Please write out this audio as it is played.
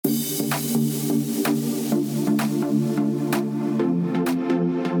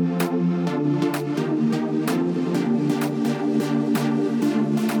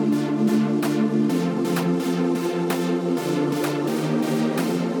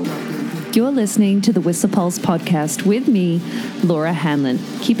You're listening to the Whistler Pulse podcast with me, Laura Hanlon,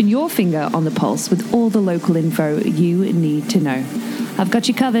 keeping your finger on the pulse with all the local info you need to know. I've got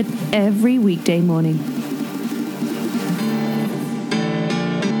you covered every weekday morning.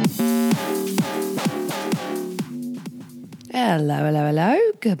 Hello.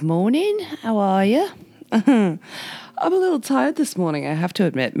 Good morning. How are you? I'm a little tired this morning, I have to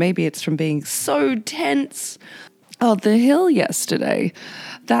admit. Maybe it's from being so tense on the hill yesterday.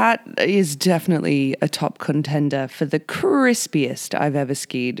 That is definitely a top contender for the crispiest I've ever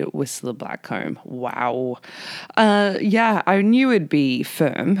skied Whistler Blackcomb. Wow. Yeah, I knew it'd be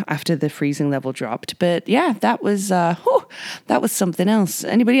firm after the freezing level dropped, but yeah, that was something else.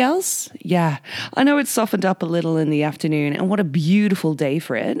 Anybody else? Yeah, I know it's softened up a little in the afternoon, and what a beautiful day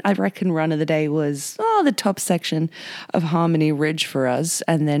for it. I reckon run of the day was the top section of Harmony Ridge for us,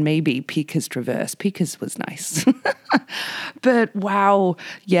 and then maybe Peaker's Traverse. Peaker's was nice. But wow,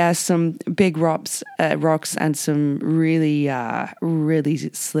 yeah, some big rocks and some really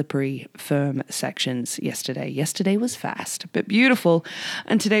slippery, firm sections yesterday. Yesterday was fast, but beautiful.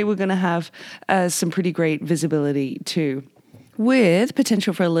 And today we're going to have some pretty great visibility too, with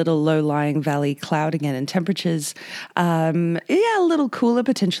potential for a little low-lying valley cloud again, and temperatures, a little cooler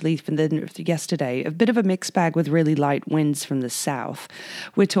potentially than yesterday. A bit of a mixed bag with really light winds from the south.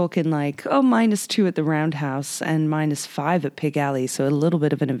 We're talking like, -2 at the Roundhouse and -5 at Pig Alley, so a little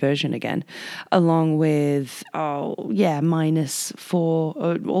bit of an inversion again, along with,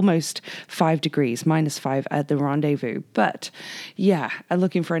 -4, almost 5 degrees, -5 at the Rendezvous. But yeah, I'm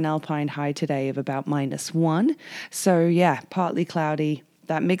looking for an alpine high today of about -1. So yeah, partly cloudy,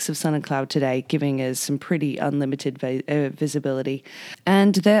 that mix of sun and cloud today giving us some pretty unlimited visibility.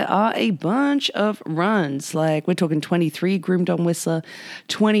 And there are a bunch of runs, like we're talking 23 groomed on Whistler,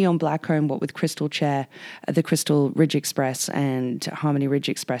 20 on Blackcomb, what with Crystal Chair, the Crystal Ridge Express and Harmony Ridge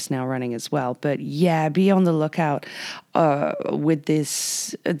Express now running as well. But yeah, be on the lookout with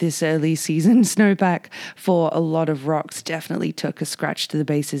this early season snowpack for a lot of rocks. Definitely took a scratch to the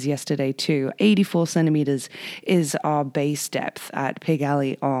bases yesterday too. 84 centimeters is our base depth at Pig Alley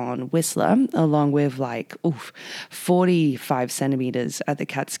on Whistler, along with 45 centimeters at the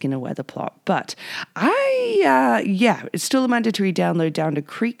Cat Skinner weather plot. But it's still a mandatory download down to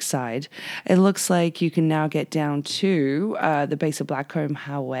Creekside. It looks like you can now get down to the base of Blackcomb,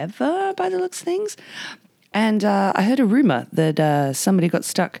 however, by the looks of things. And I heard a rumor that somebody got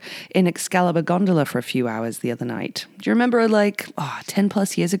stuck in Excalibur Gondola for a few hours the other night. Do you remember 10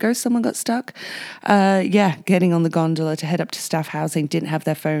 plus years ago someone got stuck? Getting on the gondola to head up to staff housing, didn't have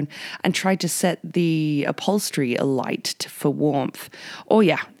their phone, and tried to set the upholstery alight for warmth. Oh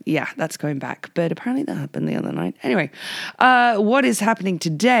yeah, that's going back. But apparently that happened the other night. Anyway, what is happening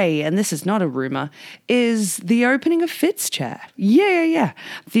today, and this is not a rumor, is the opening of Fitz Chair. Yeah.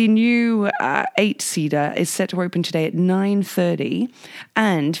 The new 8-seater is set to open today at 9:30.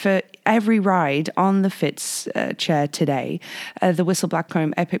 And for every ride on the Fitz chair today, the Whistler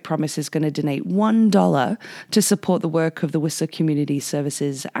Blackcomb Epic Promise is going to donate $1 to support the work of the Whistler Community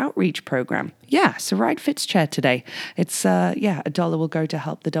Services Outreach Program. Yeah, so ride Fitz chair today. It's, $1 will go to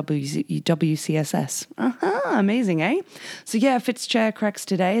help the WCSS. Amazing, eh? So yeah, Fitz chair cracks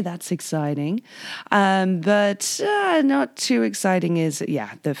today. That's exciting. But not too exciting is,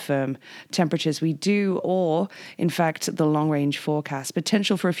 the firm temperatures we do, or in fact, the long range forecast.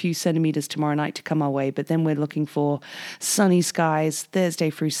 Potential for a few centimeters tomorrow night to come our way, but then we're looking for sunny skies Thursday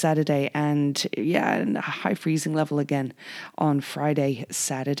through Saturday, and a high freezing level again on Friday,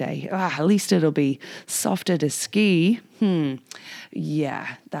 Saturday. At least it'll be softer to ski. Yeah,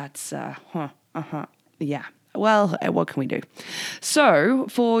 that's, yeah. Well, what can we do? So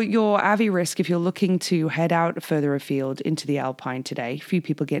for your AVI risk, if you're looking to head out further afield into the Alpine today, a few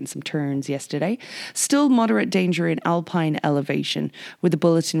people getting some turns yesterday, still moderate danger in Alpine elevation, with the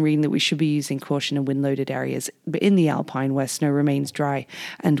bulletin reading that we should be using caution in wind-loaded areas. But in the Alpine, where snow remains dry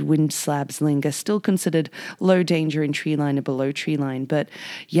and wind slabs linger, still considered low danger in tree line and below tree line. But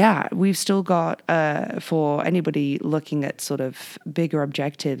yeah, we've still got, for anybody looking at sort of bigger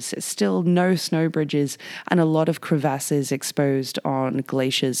objectives, still no snow bridges and a lot of crevasses exposed on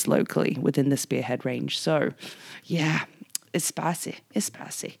glaciers locally within the Spearhead Range. So, yeah, it's spicy.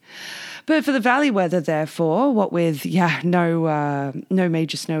 But for the valley weather, therefore, what with, no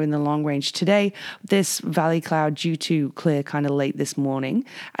major snow in the long range today, this valley cloud due to clear kind of late this morning.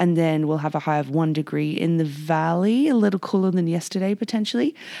 And then we'll have a high of 1 degree in the valley, a little cooler than yesterday,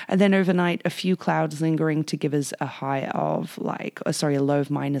 potentially. And then overnight, a few clouds lingering to give us a high of a low of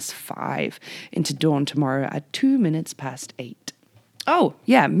 -5 into dawn tomorrow at 2 minutes past 8. Oh,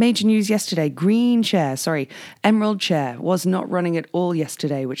 yeah, major news yesterday. Emerald Chair was not running at all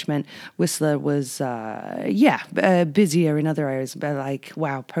yesterday, which meant Whistler was, busier in other areas. But like,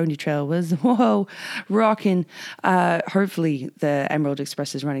 wow, Pony Trail was, whoa, rocking. Hopefully the Emerald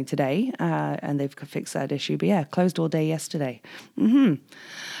Express is running today and they've fixed that issue. But yeah, closed all day yesterday.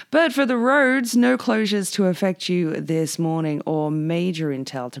 But for the roads, no closures to affect you this morning or major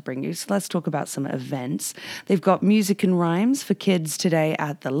intel to bring you. So let's talk about some events. They've got music and rhymes for kids today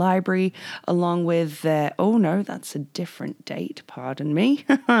at the library, along with their, oh no, that's a different date, pardon me.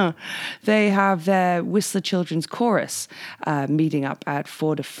 They have their Whistler Children's Chorus meeting up at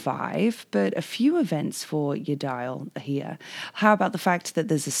 4 to 5, but a few events for your dial here. How about the fact that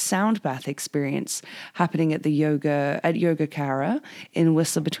there's a sound bath experience happening at Yoga Cara in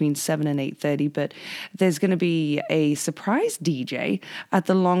Whistler between 7 and 8:30, but there's going to be a surprise DJ at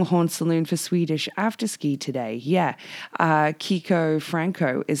the Longhorn Saloon for Swedish Afterski today. Yeah, Kiko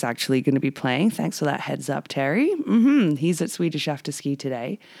Franco is actually going to be playing. Thanks for that heads up, Terry. He's at Swedish Afterski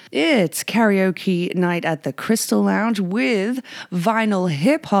today. It's karaoke night at the Crystal Lounge with vinyl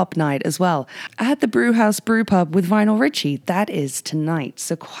hip hop night as well at the Brewhouse Brew Pub with Vinyl Richie. That is tonight.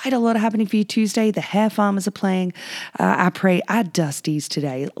 So quite a lot happening for you Tuesday. The Hair Farmers are playing après at Dusty's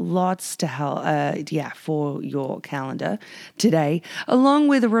today. Lots to for your calendar today, along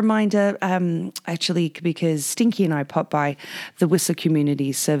with a reminder, actually, because Stinky and I popped by the Whistler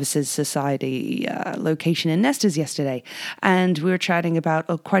Community Services Society location in Nesters yesterday, and we were chatting about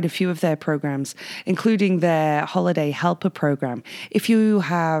quite a few of their programs, including their Holiday Helper program. If you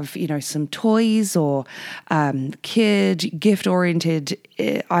have, some toys or kid gift-oriented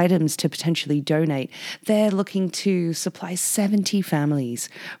items to potentially donate, they're looking to supply 70 families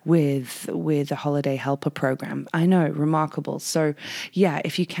with a Holiday Helper program. I know, remarkable. So yeah,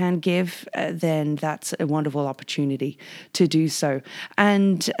 if you can give, then that's a wonderful opportunity to do so.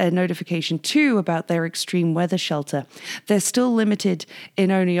 And a notification too about their extreme weather shelter. They're still limited in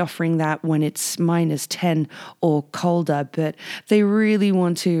only offering that when it's -10 or colder, but they really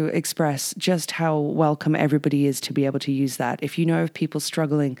want to express just how welcome everybody is to be able to use that. If you know of people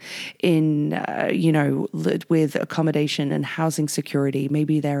struggling in, with accommodation and housing security,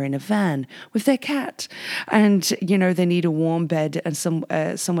 maybe they're in a van with their cat and, they need a warm bed and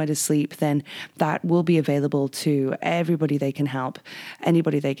somewhere to sleep, then that will be available to everybody they can help,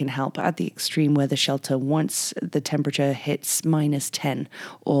 anybody they can help at the extreme weather shelter once the temperature hits -10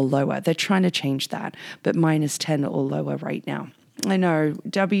 or lower. They're trying to change that, but -10 or lower right now. I know,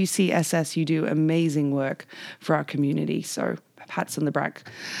 WCSS, you do amazing work for our community, so pats on the back.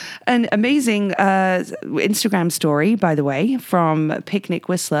 An amazing Instagram story, by the way, from Picnic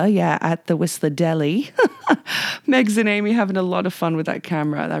Whistler, at the Whistler Deli. Megs and Amy having a lot of fun with that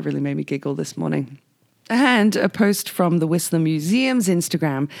camera. That really made me giggle this morning. And a post from the Whistler Museum's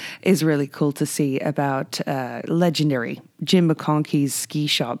Instagram is really cool to see about legendary Jim McConkey's ski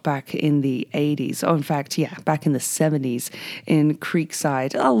shop back in the 80s. Oh, in fact, back in the 70s in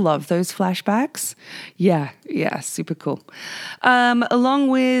Creekside. I love those flashbacks. Yeah, super cool. Along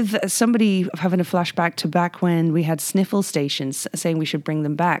with somebody having a flashback to back when we had sniffle stations, saying we should bring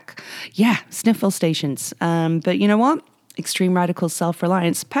them back. Yeah, sniffle stations. But you know what? Extreme radical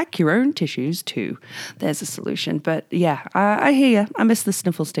self-reliance. Pack your own tissues too. There's a solution. But I hear you. I miss the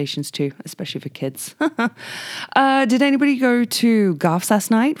sniffle stations too, especially for kids. Did anybody go to Garth's last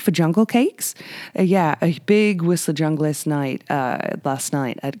night for Jungle Cakes? A big Whistler Junglist night last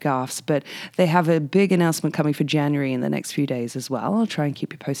night at Garth's. But they have a big announcement coming for January in the next few days as well. I'll try and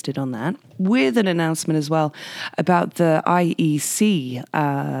keep you posted on that. With an announcement as well about the IEC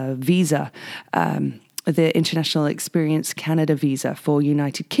visa, the International Experience Canada visa for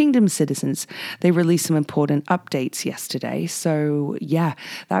United Kingdom citizens. They released some important updates yesterday. So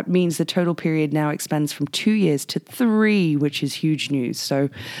that means the total period now expands from 2 years to 3, which is huge news. So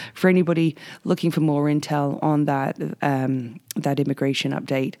for anybody looking for more intel on that immigration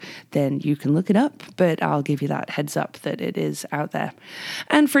update, then you can look it up, but I'll give you that heads up that it is out there.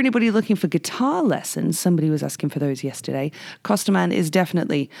 And for anybody looking for guitar lessons, somebody was asking for those yesterday, Costerman is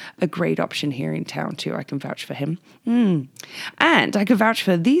definitely a great option here in town too. I can vouch for him. And I can vouch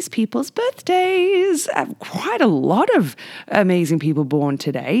for these people's birthdays. Quite a lot of amazing people born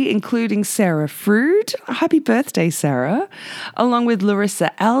today, including Sarah Frood. Happy birthday, Sarah. Along with Larissa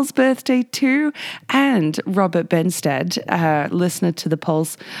L's birthday too, and Robert Benstead, listener to The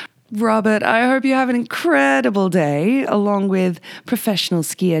Pulse, Robert, I hope you have an incredible day, along with professional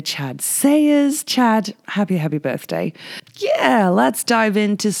skier Chad Sayers. Chad, happy birthday. Yeah, let's dive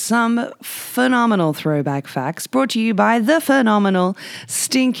into some phenomenal throwback facts brought to you by the phenomenal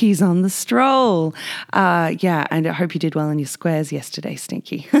Stinkies on the Stroll. And I hope you did well in your squares yesterday,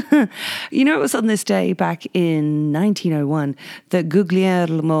 Stinky. You know, it was on this day back in 1901 that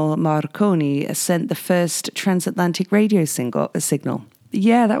Guglielmo Marconi sent the first transatlantic radio signal.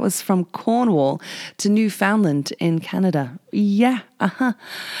 Yeah, that was from Cornwall to Newfoundland in Canada. Yeah,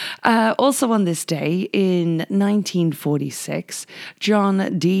 also on this day in 1946,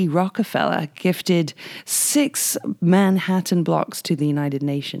 John D. Rockefeller gifted 6 Manhattan blocks to the United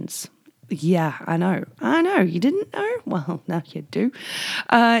Nations. Yeah, I know. You didn't know? Well, now you do.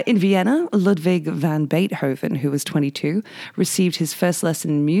 In Vienna, Ludwig van Beethoven, who was 22, received his first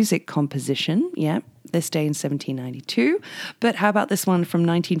lesson in music composition. Yeah, this day in 1792. But how about this one from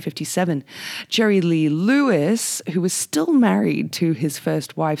 1957? Jerry Lee Lewis, who was still married to his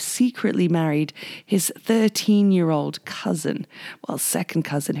first wife, secretly married his 13-year-old cousin. Well, second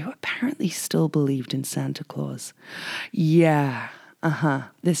cousin, who apparently still believed in Santa Claus. Yeah.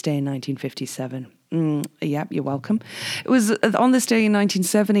 This day in 1957. Yep, you're welcome. It was on this day in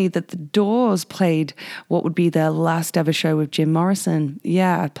 1970 that the Doors played what would be their last ever show with Jim Morrison.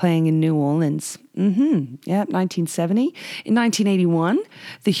 Yeah, playing in New Orleans. Yeah, 1970. In 1981,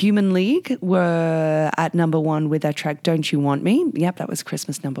 the Human League were at number 1 with their track Don't You Want Me. Yep, that was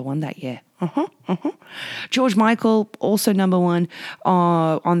Christmas number 1 that year. George Michael, also number 1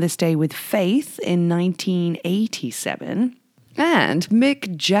 on this day with Faith in 1987. And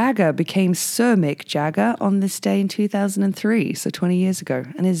Mick Jagger became Sir Mick Jagger on this day in 2003, so 20 years ago.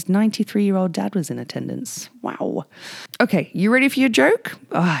 And his 93-year-old dad was in attendance. Wow. Okay, you ready for your joke?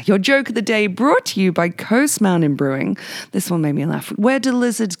 Your joke of the day brought to you by Coast Mountain Brewing. This one made me laugh. Where do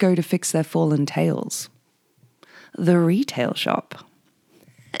lizards go to fix their fallen tails? The retail shop.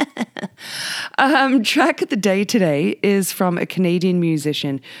 Track of the day today is from a Canadian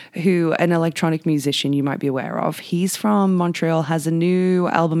musician an electronic musician you might be aware of. He's from Montreal, has a new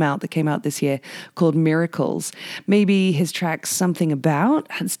album out that came out this year called Miracles. Maybe his track Something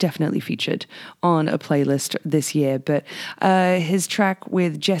About has definitely featured on a playlist this year, but his track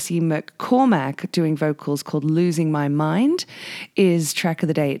with Jesse McCormack doing vocals called Losing My Mind is track of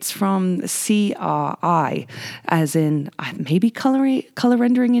the day. It's from CRI, as in maybe color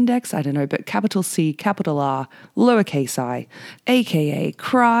rendering index, I don't know, but capital C, capital R, lowercase I, aka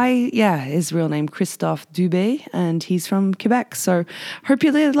Cry. Yeah, his real name Christophe Dubé, and he's from Quebec. So hope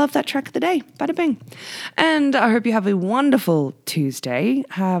you love that track of the day. Bada bing. And I hope you have a wonderful Tuesday.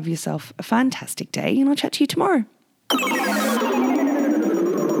 Have yourself a fantastic day, and I'll chat to you tomorrow.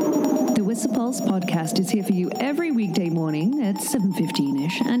 The Whistle Pulse podcast is here for you every weekday morning at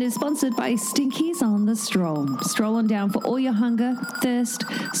 7:15ish and is sponsored by Stinkies on the Stroll. Stroll on down for all your hunger, thirst,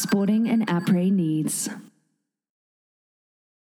 sporting and après needs.